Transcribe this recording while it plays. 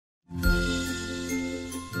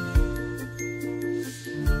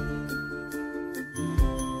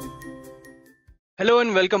Hello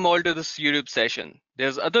and welcome all to this YouTube session.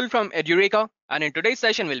 This is Atul from Edureka, and in today's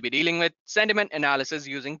session we'll be dealing with sentiment analysis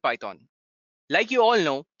using Python. Like you all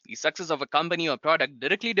know, the success of a company or product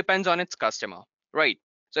directly depends on its customer, right?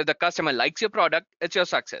 So if the customer likes your product, it's your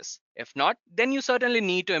success. If not, then you certainly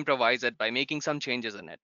need to improvise it by making some changes in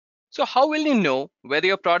it. So how will you know whether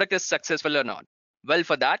your product is successful or not? Well,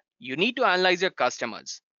 for that, you need to analyze your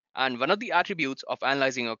customers. And one of the attributes of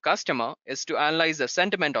analyzing your customer is to analyze the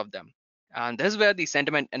sentiment of them. And this is where the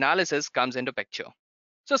sentiment analysis comes into picture.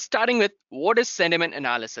 So starting with, what is sentiment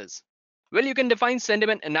analysis? Well, you can define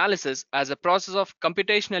sentiment analysis as a process of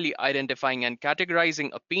computationally identifying and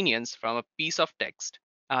categorizing opinions from a piece of text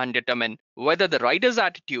and determine whether the writer's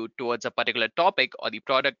attitude towards a particular topic or the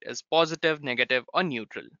product is positive, negative, or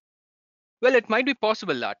neutral. Well, it might be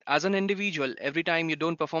possible that as an individual, every time you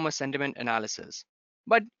don't perform a sentiment analysis,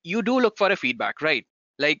 but you do look for a feedback, right?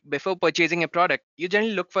 Like before purchasing a product, you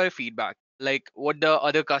generally look for a feedback, like what the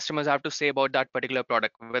other customers have to say about that particular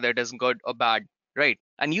product, whether it is good or bad, right?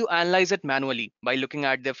 And you analyze it manually by looking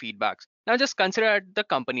at their feedbacks. Now just consider at the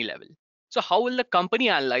company level. So how will the company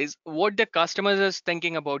analyze what their customers is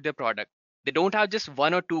thinking about their product? They don't have just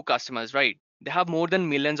one or two customers, right? They have more than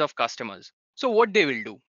millions of customers. So what they will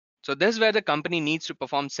do? So this is where the company needs to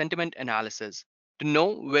perform sentiment analysis to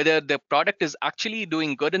know whether the product is actually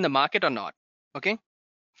doing good in the market or not. Okay,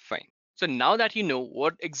 fine. So now that you know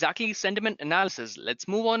what exactly is sentiment analysis, let's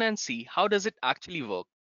move on and see how does it actually work.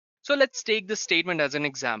 So let's take this statement as an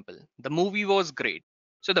example. The movie was great.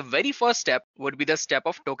 So the very first step would be the step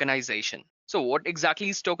of tokenization. So what exactly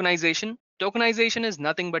is tokenization? Tokenization is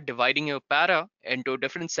nothing but dividing your para into a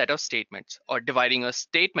different set of statements or dividing a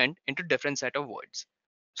statement into different set of words.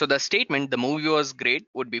 So the statement, the movie was great,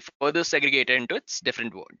 would be further segregated into its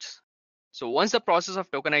different words. So once the process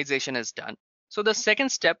of tokenization is done, so the second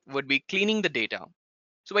step would be cleaning the data.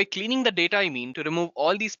 So by cleaning the data, I mean to remove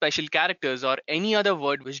all these special characters or any other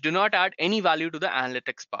word which do not add any value to the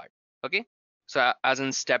analytics part. Okay. So as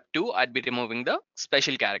in step two, I'd be removing the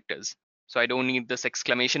special characters. So I don't need this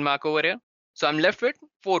exclamation mark over here. So I'm left with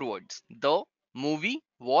four words: the movie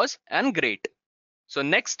was and great. So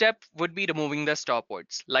next step would be removing the stop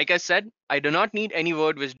words. Like I said, I do not need any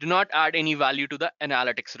word which do not add any value to the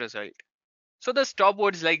analytics result. So the stop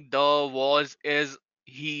words like the, was, is,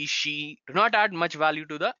 he, she do not add much value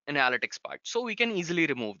to the analytics part. So we can easily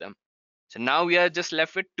remove them. So now we are just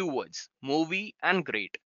left with two words, movie and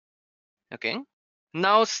great. Okay.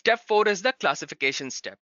 Now step four is the classification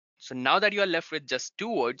step. So now that you are left with just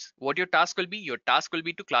two words, what your task will be? Your task will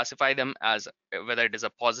be to classify them as whether it is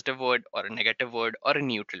a positive word or a negative word or a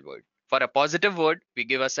neutral word. For a positive word, we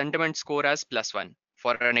give a sentiment score as +1.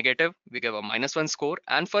 For a negative, we give a -1 score,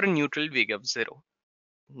 and for a neutral, we give 0.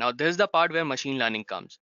 Now this is the part where machine learning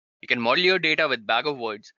comes. You can model your data with bag of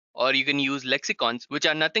words, or you can use lexicons, which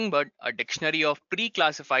are nothing but a dictionary of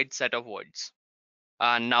pre-classified set of words.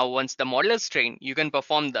 And now once the model is trained, you can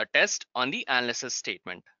perform the test on the analysis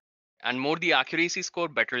statement. And more the accuracy score,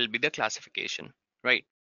 better will be the classification, right?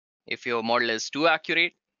 If your model is too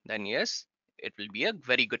accurate, then yes, it will be a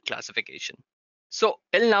very good classification. So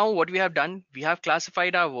till now, what we have done, we have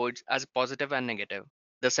classified our words as positive and negative.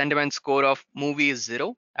 The sentiment score of movie is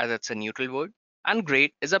 0 as it's a neutral word, and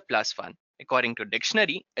great is a +1. According to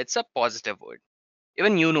dictionary, it's a positive word.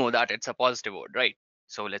 Even you know that it's a positive word, right?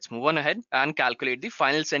 So let's move on ahead and calculate the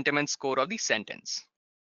final sentiment score of the sentence.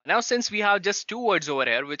 Now, since we have just two words over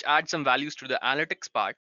here, which add some values to the analytics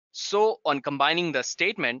part, so on combining the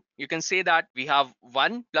statement, you can say that we have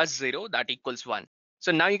 1 plus 0 that equals 1.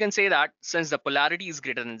 So now you can say that since the polarity is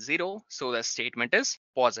greater than 0, so the statement is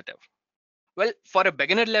positive. Well, for a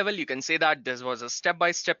beginner level, you can say that this was a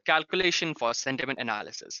step-by-step calculation for sentiment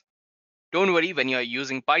analysis. Don't worry, when you're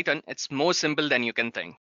using Python, it's more simple than you can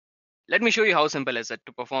think. Let me show you how simple is it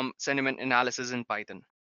to perform sentiment analysis in Python.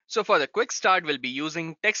 So for the quick start, we'll be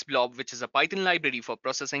using Textblob, which is a Python library for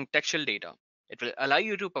processing textual data. It will allow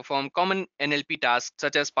you to perform common NLP tasks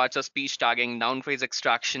such as parts of speech tagging, noun phrase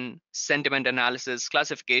extraction, sentiment analysis,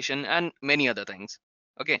 classification, and many other things.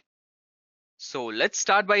 Okay, so let's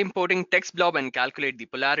start by importing Textblob and calculate the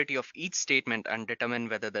polarity of each statement and determine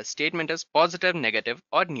whether the statement is positive, negative,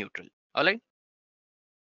 or neutral. All right.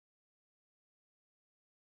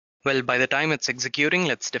 Well, by the time it's executing,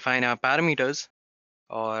 let's define our parameters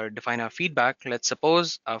or define our feedback. Let's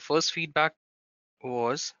suppose our first feedback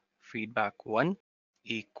was feedback 1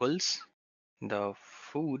 equals the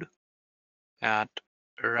food at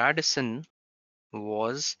Radisson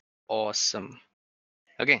was awesome.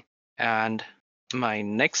 Okay, and my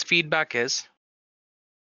next feedback is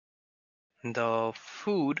the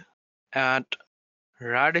food at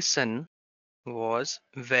Radisson was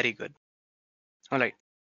very good. All right.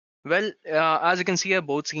 Well, as you can see here,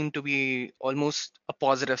 both seem to be almost a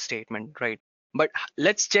positive statement, right? But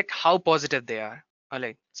let's check how positive they are. All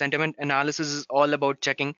right. Sentiment analysis is all about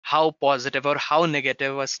checking how positive or how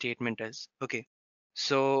negative a statement is. Okay.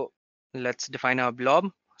 So let's define our blob.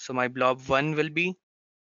 So my blob 1 will be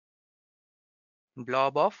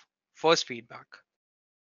blob of first feedback.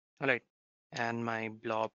 All right. And my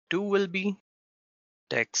blob 2 will be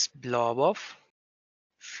text blob of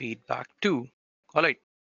feedback 2. All right.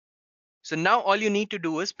 So now all you need to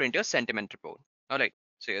do is print your sentiment report. All right.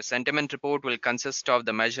 So your sentiment report will consist of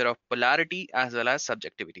the measure of polarity as well as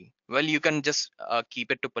subjectivity. Well, you can just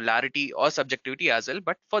keep it to polarity or subjectivity as well.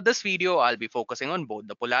 But for this video, I'll be focusing on both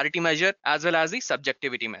the polarity measure as well as the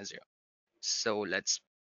subjectivity measure. So let's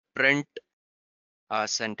print our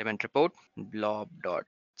sentiment report, blob dot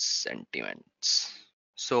sentiments.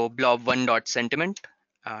 So blob 1 dot sentiment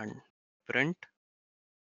and print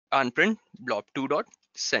unprint blob 2 dot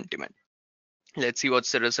sentiment. Let's see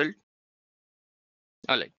what's the result.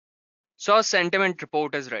 All right. So our sentiment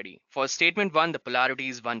report is ready. For statement 1, the polarity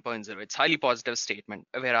is 1.0. It's highly positive statement,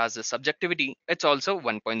 whereas the subjectivity, it's also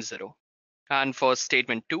 1.0. And for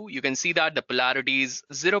statement 2, you can see that the polarity is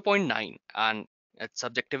 0.9 and its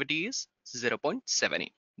subjectivity is 0.78.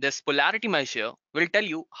 This polarity measure will tell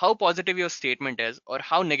you how positive your statement is or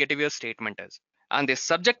how negative your statement is. And this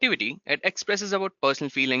subjectivity, it expresses about personal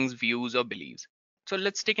feelings, views, or beliefs. So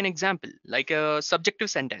let's take an example, like a subjective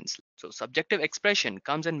sentence. So subjective expression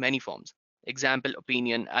comes in many forms. Example,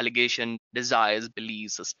 opinion, allegation, desires,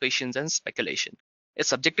 beliefs, suspicions, and speculation. A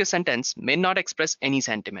subjective sentence may not express any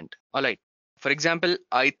sentiment. All right. For example,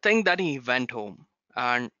 I think that he went home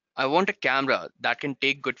and I want a camera that can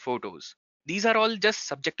take good photos. These are all just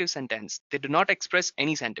subjective sentence. They do not express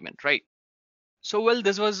any sentiment, right? So well,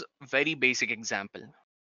 this was very basic example.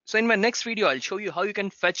 So in my next video, I'll show you how you can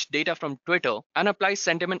fetch data from Twitter and apply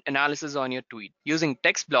sentiment analysis on your tweet using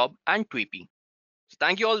Textblob and Tweepy. So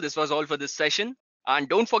thank you all. This was all for this session. And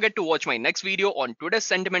don't forget to watch my next video on Twitter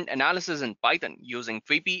sentiment analysis in Python using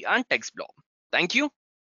Tweepy and Textblob. Thank you.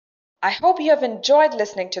 I hope you have enjoyed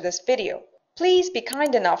listening to this video. Please be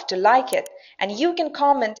kind enough to like it, and you can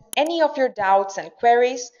comment any of your doubts and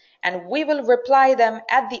queries, and we will reply them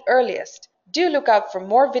at the earliest. Do look out for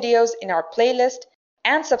more videos in our playlist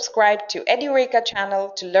and subscribe to Edureka channel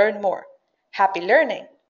to learn more. Happy learning!